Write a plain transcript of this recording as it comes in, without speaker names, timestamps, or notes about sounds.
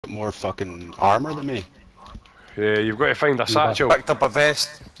more fucking armor than me. Yeah, you've got to find a satchel. Picked up a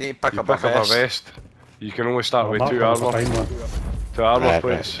vest. You need to pick up a vest. You can only start with two armor. Two armor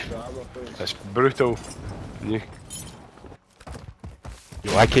plates. It's brutal. You...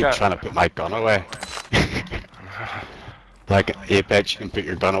 Yo, I keep trying to put my gun away. Like in Apex, you can put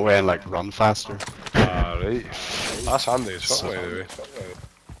your gun away and like run faster. Ah, right. That's handy as fuck, by the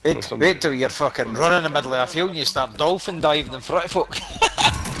way. Wait till you're fucking running in the middle of a field and you start dolphin diving in front of folk.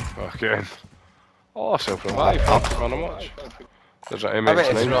 Fucking. Oh, self-revive. Run a watch. There's an I bet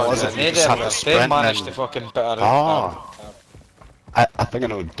it's MX9. not they managed to fucking put her Oh. I think I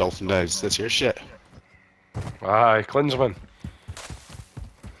know what dolphin dives. That's your shit. Aye, Klinsmann.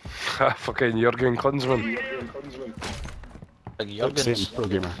 Fucking Jurgen Klinsmann. Jurgen's. Pro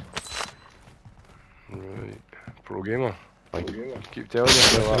gamer. Right. Pro gamer. Like, Keep telling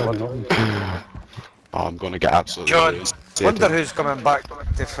you. oh, I'm gonna get absolutely. John, wonder who's coming back.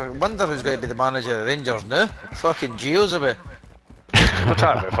 Wonder who's going to be the manager of the Rangers now. Fucking Gio's away. What's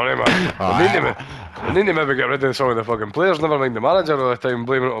that funny, man? I need to maybe get rid of some of the fucking players, never mind the manager all the time,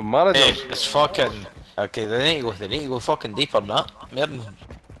 blaming it on managers. It's fucking... Okay, they need to go fucking deeper than that.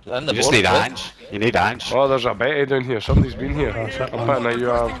 You just need Ange. You need Ange. Oh, there's a Betty down here, somebody's been here. I'm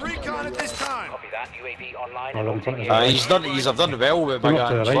putting a he's done well with big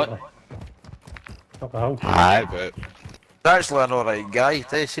Ange. Aye, but... Actually an alright guy,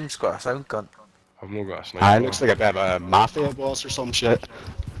 he seems quite a sound cunt. I've not got a sniper. Aye, looks like a bit of a mafia boss or some shit.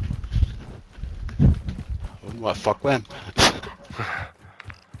 I wouldn't want to fuck with him.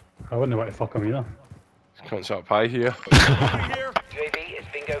 I wouldn't want to fuck him either. Can't set up high here.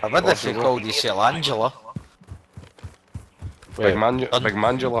 I wonder if they called you Angela. Big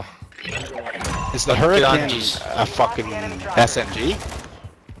Mangela. Is the Hurricane a fucking SMG?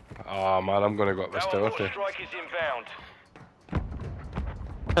 Oh man, I'm gonna go up this tower.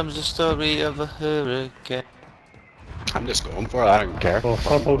 Comes the story of a hurricane. I'm just going for it, I don't care. Oh,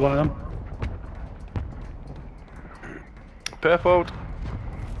 purple one of them. Purple.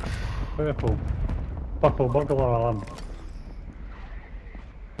 Purple. Purple burglar alarm.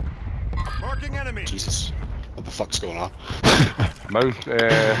 Marking enemy. Jesus. What the fuck's going on? Mount,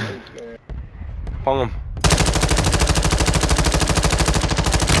 pong him.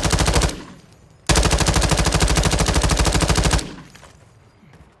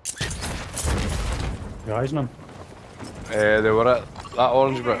 You eyes on him? They were at that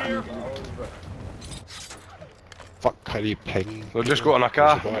orange bit. Fuck, how do you ping? They'll just go in a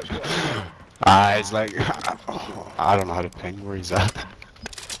car. It's like... I don't know how to ping where he's at.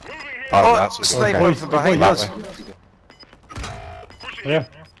 Oh, that's what's sniper from behind us. Yeah.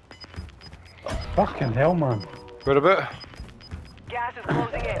 Fucking hell, man. Where about? Gas is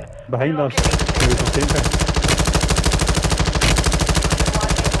closing in. Behind us. He was the same thing.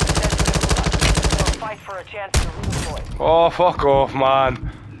 Fight for a chance to redeploy. Oh, fuck off,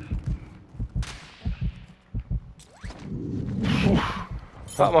 man.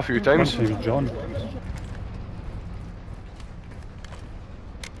 Hit him a few times. His name's John.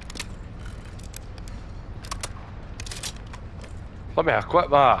 Let me equip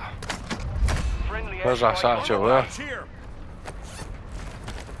that. Where's that satchel there?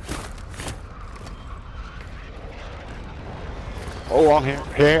 Oh, I'm here.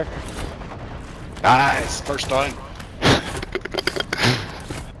 Here. Nice, first time.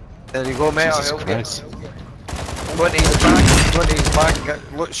 There you go, mate. I'll Jesus help you. Christ. Go into his back. Go into his back. Get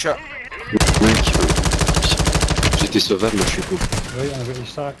look shut. Mec, j'étais sauvable, moi je suis beau. Right, on a bit of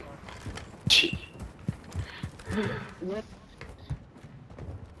sack.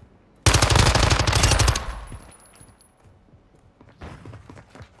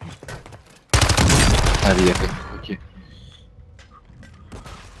 Allez, ok.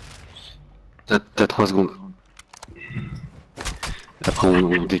 T'as 3 secondes. Après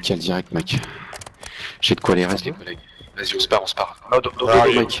on décale direct, mec. J'ai de quoi les restes, les collègues. Vas-y, on se barre, on se barre. Oh, dos,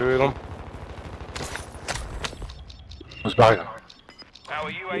 mec. On se barre là.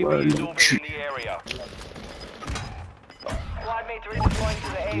 Ouais, le cul.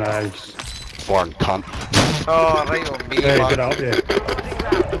 Nice. Foreign cunt. Oh, right on me. Yeah, man. get out there.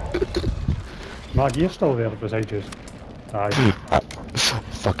 Mark, you're still there beside us. Aye.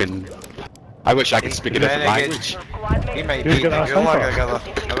 Fucking... I wish I could speak a different language. He might Who's be got that the gulag sniper?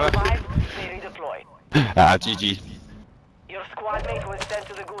 together. GG. Your squad mate was sent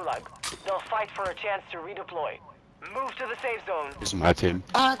to the gulag. They'll fight for a chance to redeploy. Move to the safe zone. This is my team.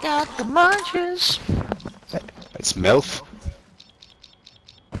 I got the munches. It's MILF.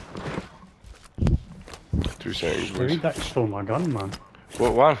 2 seconds, Dude, please. that stole my gun, man.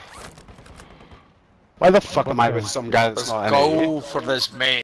 What one? Why the fuck am I with some guy that's Let's not in it? go for this, mate.